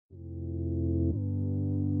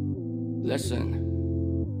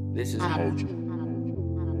Listen, this is how.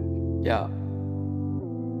 Yeah.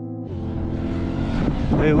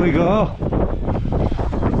 Here we go.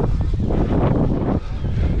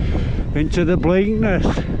 Into the bleakness.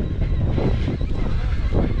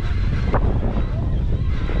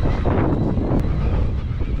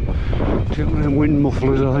 Check them wind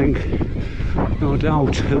mufflers, I think. No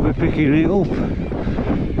doubt they'll be picking it up.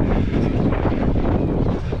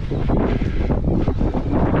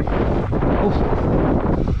 Oh.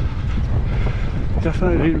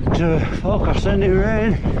 Definitely didn't forecast any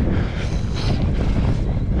rain.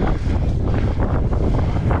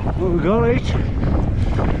 But we got it.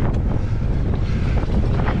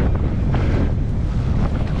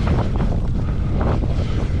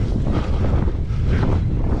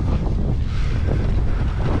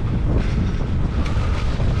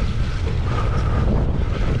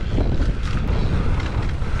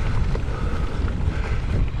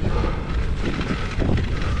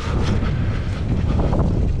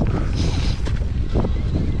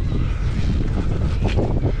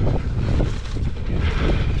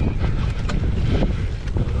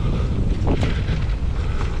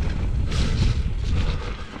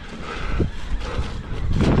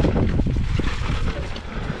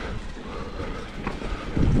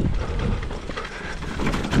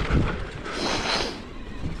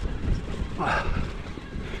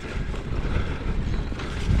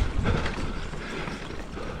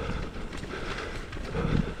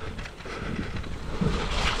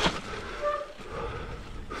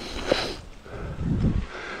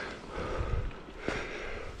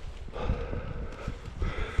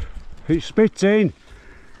 It's spitting.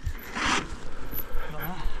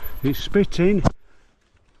 It's spitting.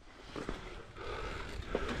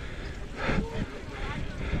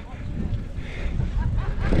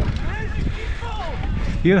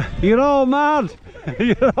 You're all mad.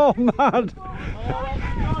 You're all mad.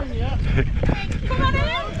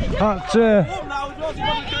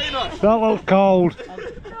 That looks cold.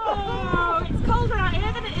 No, it's colder out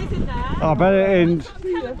here than it is in there. I bet it isn't.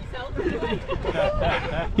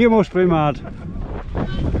 You must be mad.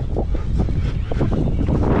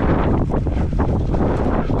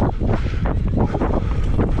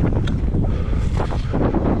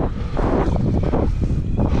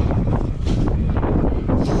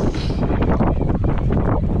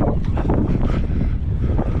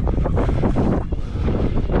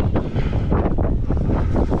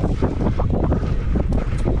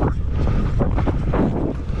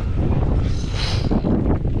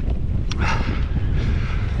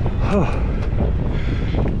 Oh,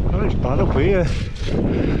 it's bad up here.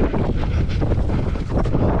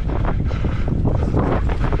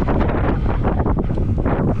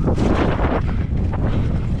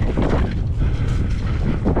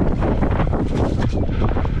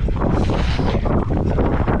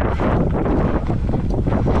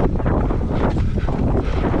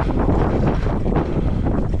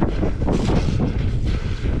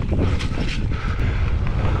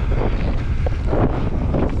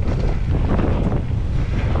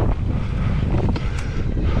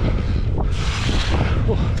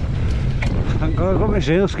 Thank God I've got my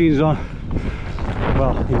sailskins on.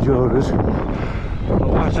 Well, in joggers, but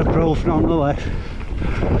waterproof nonetheless.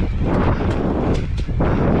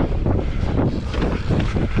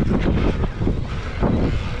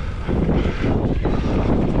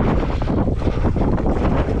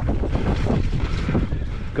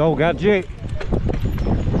 Go Gadget!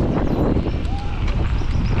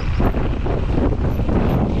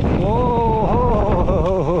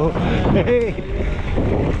 Whoa! Hey!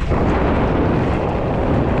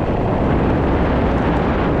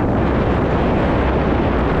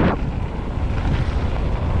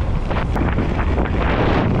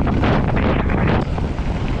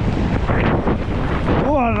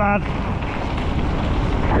 Lad.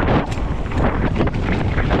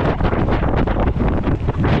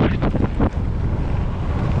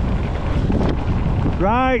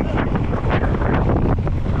 Right.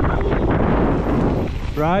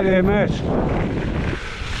 Right there, mate.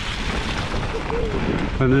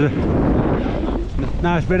 And there's a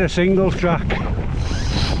nice bit of singles track.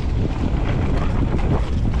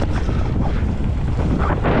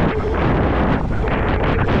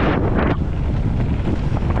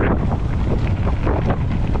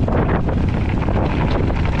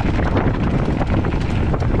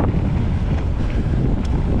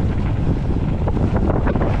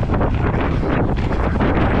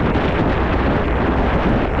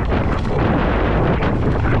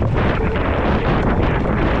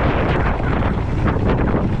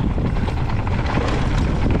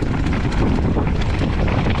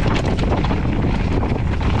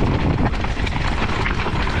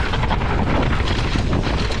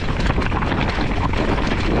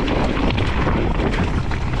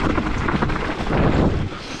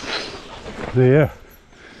 There.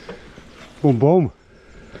 Boom, boom.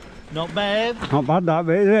 Not bad. Not bad that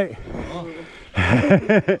bit, is it? Oh.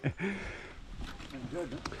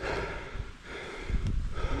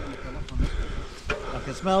 I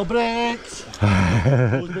can smell brakes.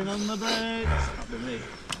 Who's been on the brakes? Not been me.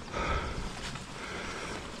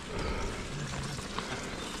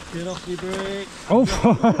 Get off your brakes. Oh!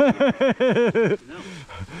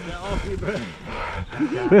 Get off your brakes.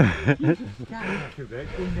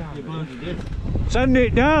 You bloody did. Send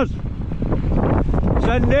it, Dad!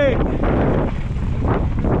 Send it!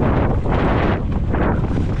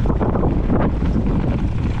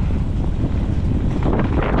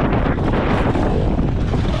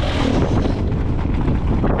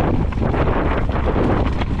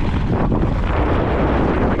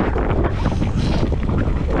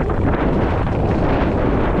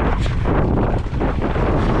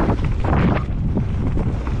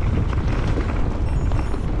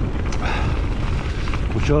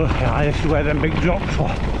 So, yeah, this is where them big drops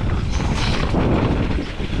were.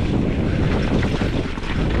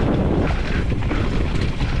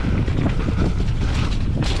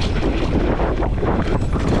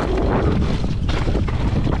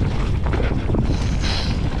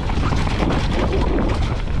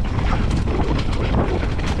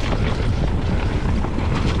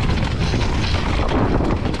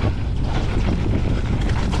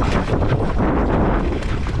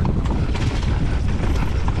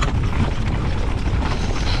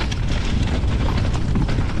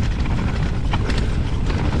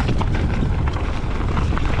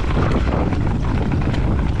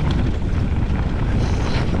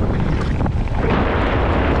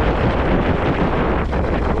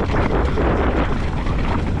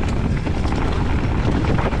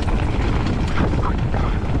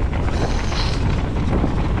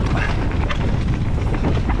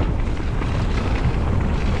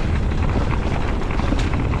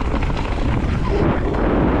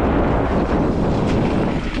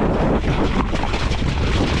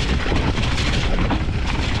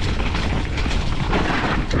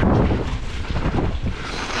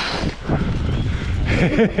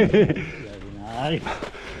 Nice.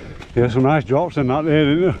 Yeah, some nice drops in that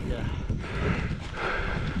there, didn't there? Yeah.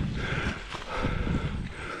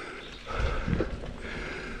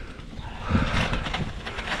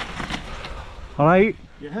 Alright?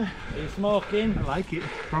 Yeah. Are you smoking? I like it,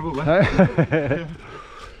 probably. Yeah.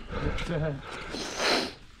 But,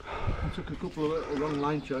 I took a couple of little wrong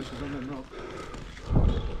line choices on them rock.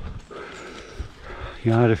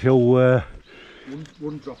 You had a few, One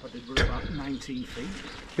drop I did was about 19 feet.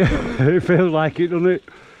 it feels like it, doesn't it?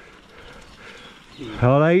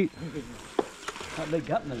 Alright? That big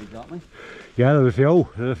gap nearly got me. Yeah, there's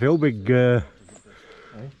a few big, I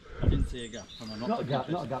didn't see a gap. Not a gap,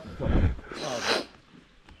 not a gap. Oh,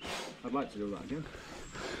 I'd like to do that again.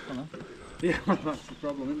 come on. Yeah, that's the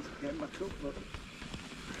problem, isn't it? Getting back up, but...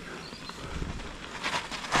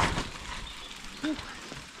 Feel it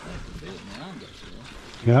in my hand, actually.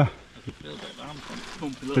 yeah, I could feel a bit of arm pump.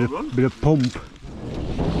 Pump a little run. bit of pump.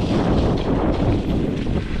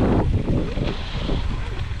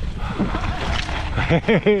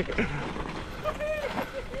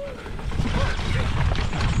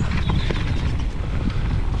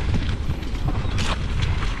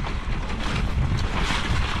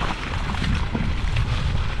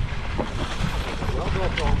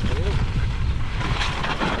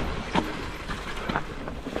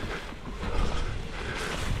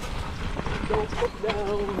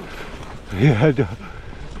 Yeah, if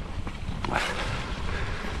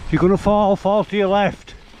you're gonna fall to your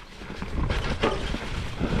left.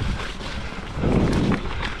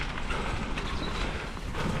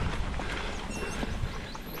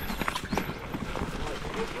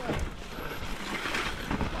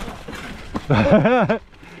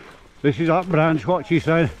 This is that branch, what she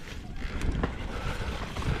said.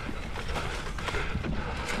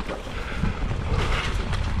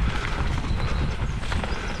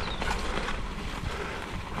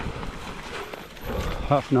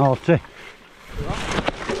 That's naughty.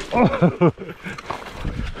 Oh.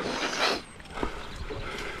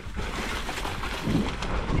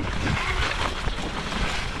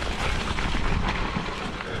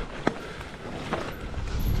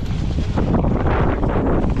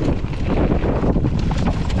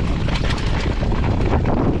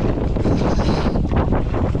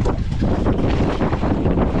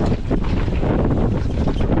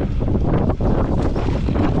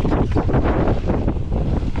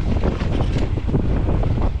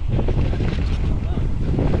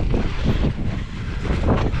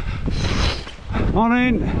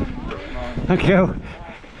 Morning. Thank you.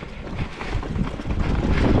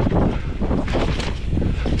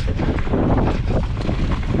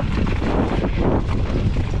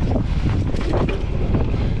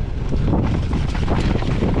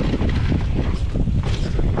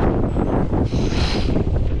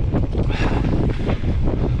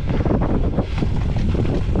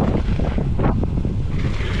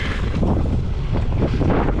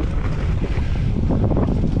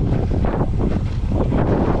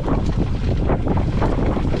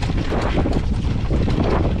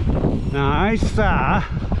 nice start.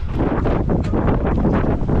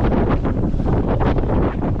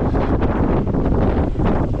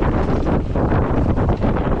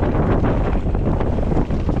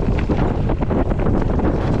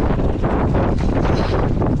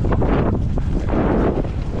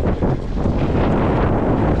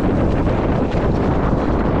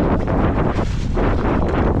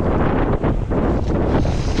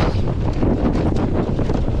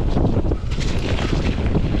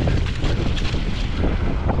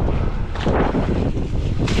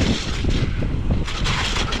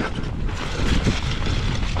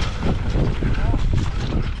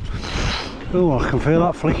 Oh, I can feel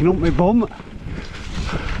that flicking up my bum.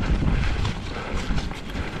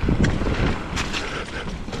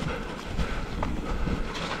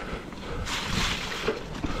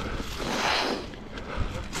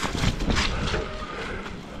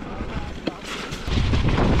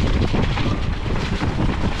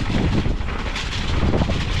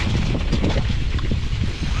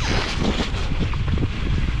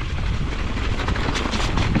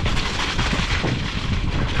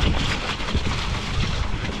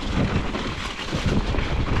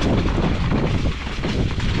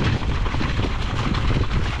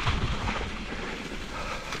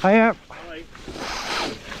 Hiya.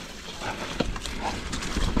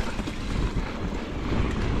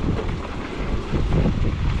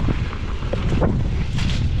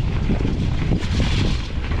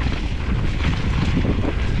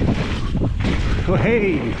 Oh,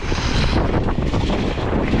 hey.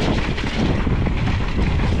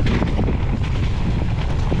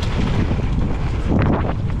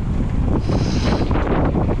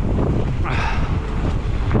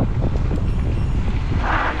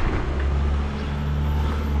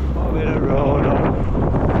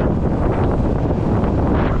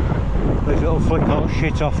 Flick all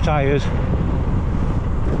shit off tyres,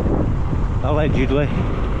 allegedly.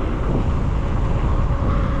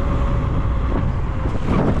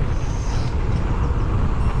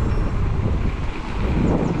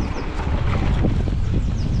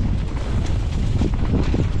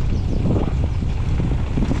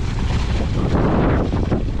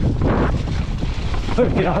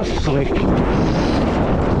 Look at that slick.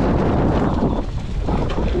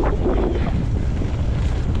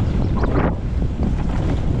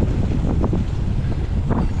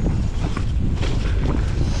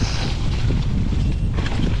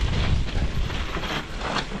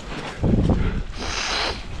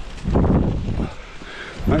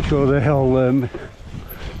 Make sure the hill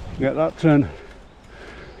get that turn.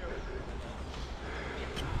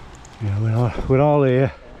 Yeah, we're all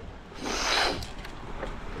here.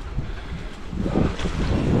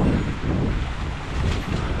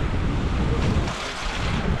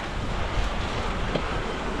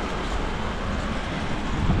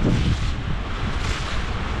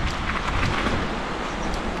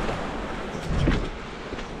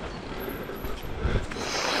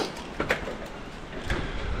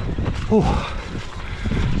 Oh,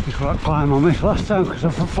 you got to climb on this last time because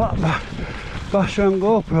of a flat basher on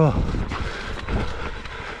GoPro.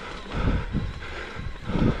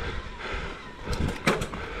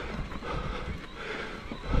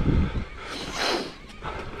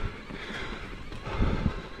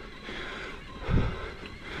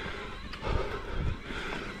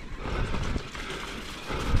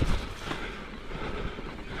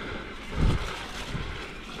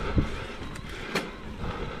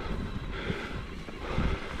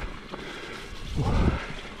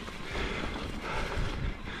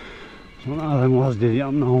 One of them lads did it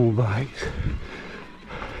on normal bikes.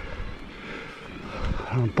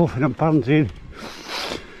 I'm puffing and panting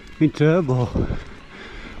in turbo.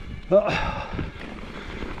 I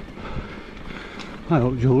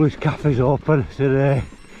hope Julie's cafe's open today.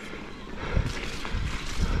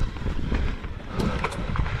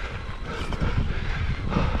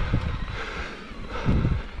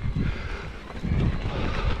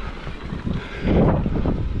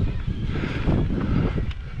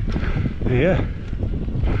 Yeah,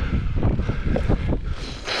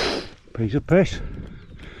 piece of piss.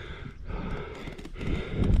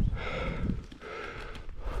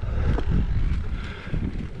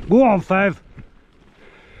 Go on, Fev.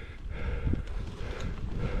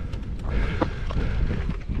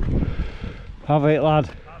 Have it, lad.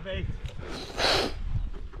 Have it.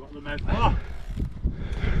 Got the med. Oh.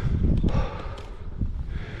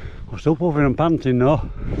 I'm still puffing and panting though.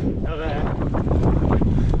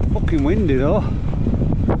 Fucking windy though.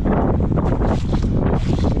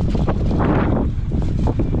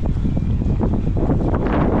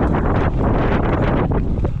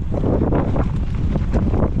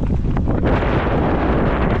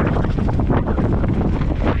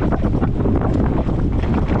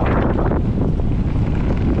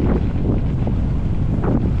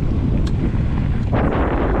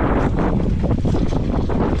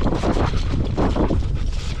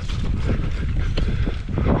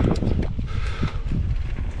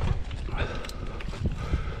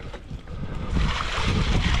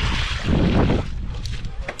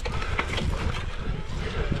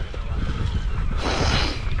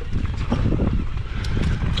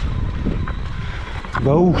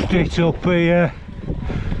 Ghost it up here.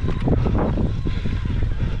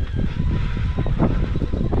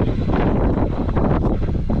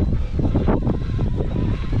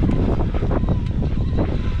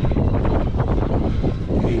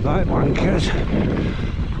 E-bike wankers.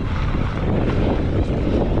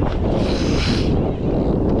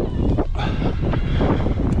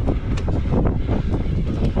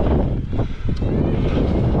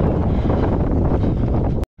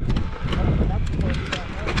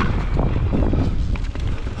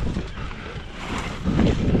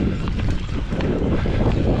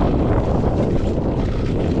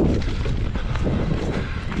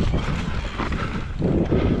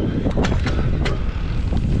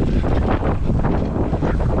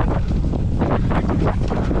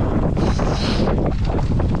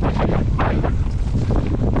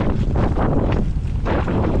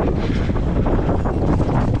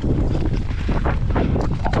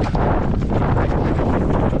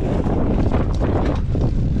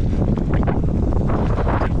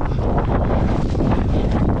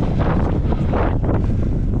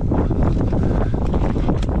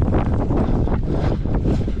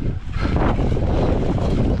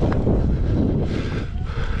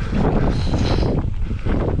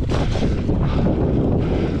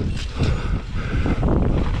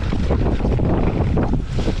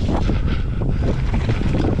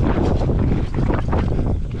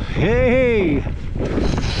 Hey!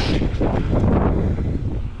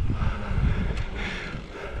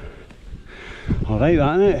 I like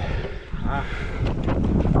that, innit?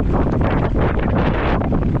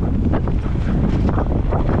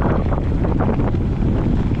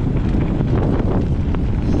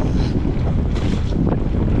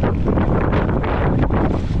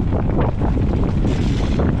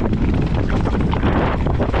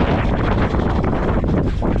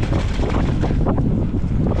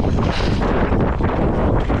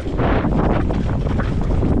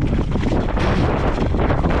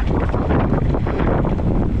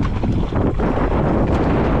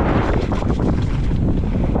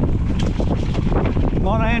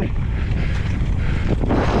 Morning.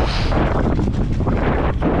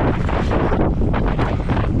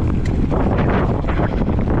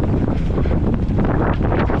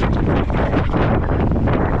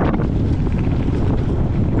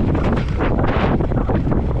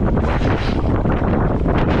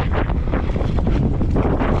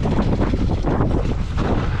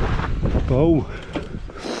 Oh,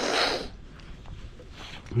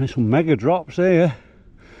 there's some mega drops here.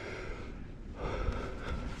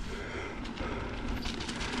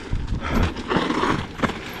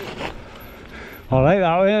 I like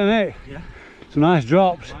that way, isn't it? Yeah. Some nice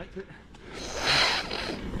drops. Right,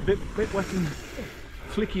 bit wet and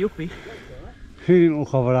flicky uppy. She didn't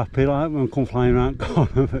look over happy like when I come flying around the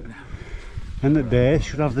corner, but end of the day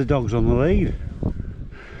should have the dogs on the lead.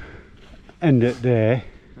 End of the day.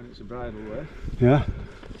 And it's a bridle way. Yeah.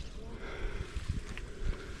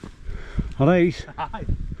 Alright.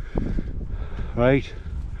 Right.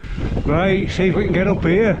 Right, see if we can get up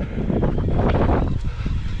here.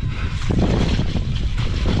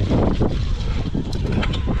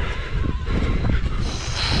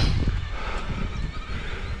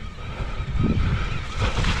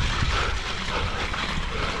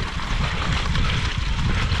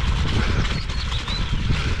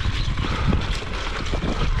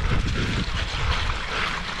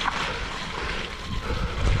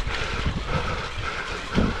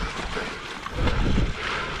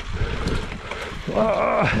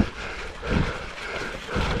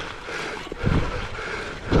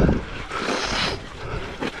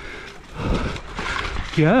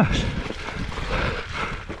 Yes.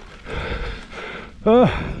 Oh.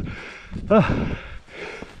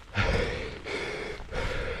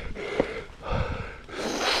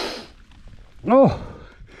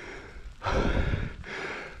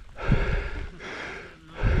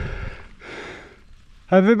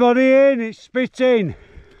 Everybody in, it's spitting.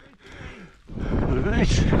 Right,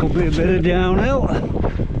 could be a bit of downhill.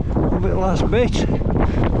 A bit last bit.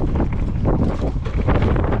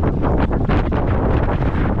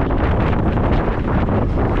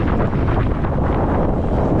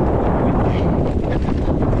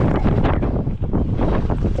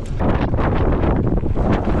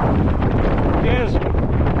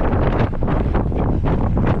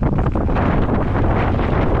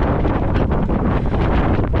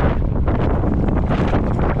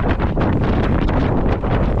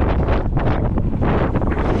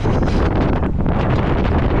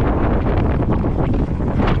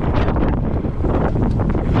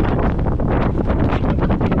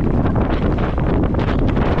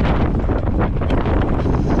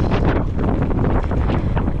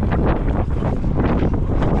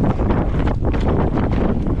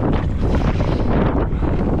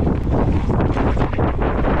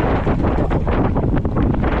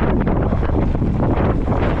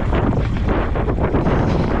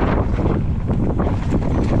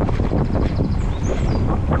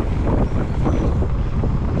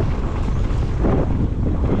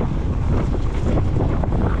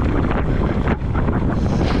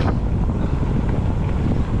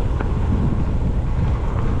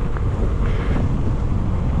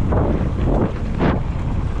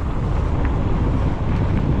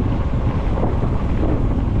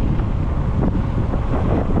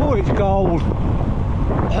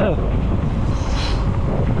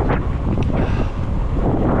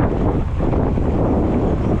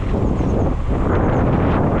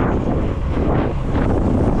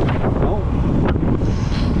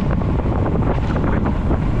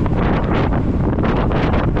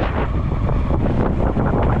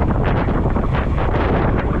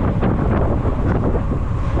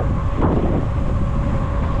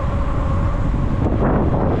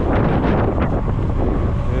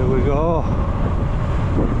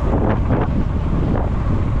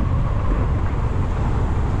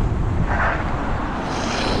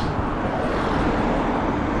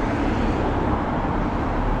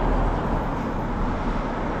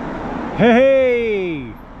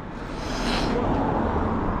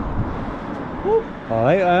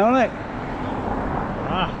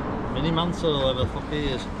 Mini Mansell, whoever the fuck he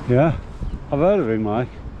is. Yeah, I've heard of him, like.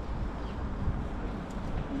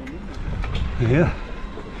 Yeah.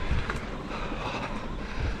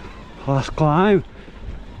 Last climb.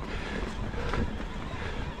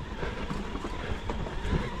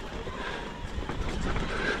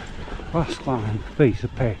 Last climb, piece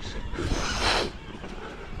of piss.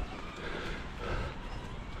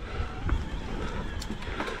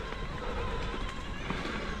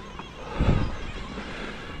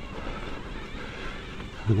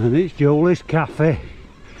 And then it's Julie's Cafe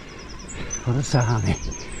for the Sarnie.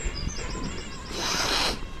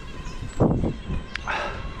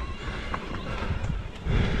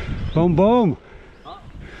 Boom boom.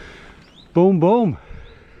 Boom boom.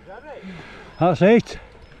 That's it.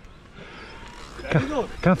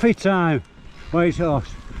 Cafe time. White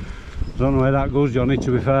sauce. Don't know where that goes, Johnny,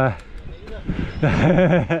 to be fair.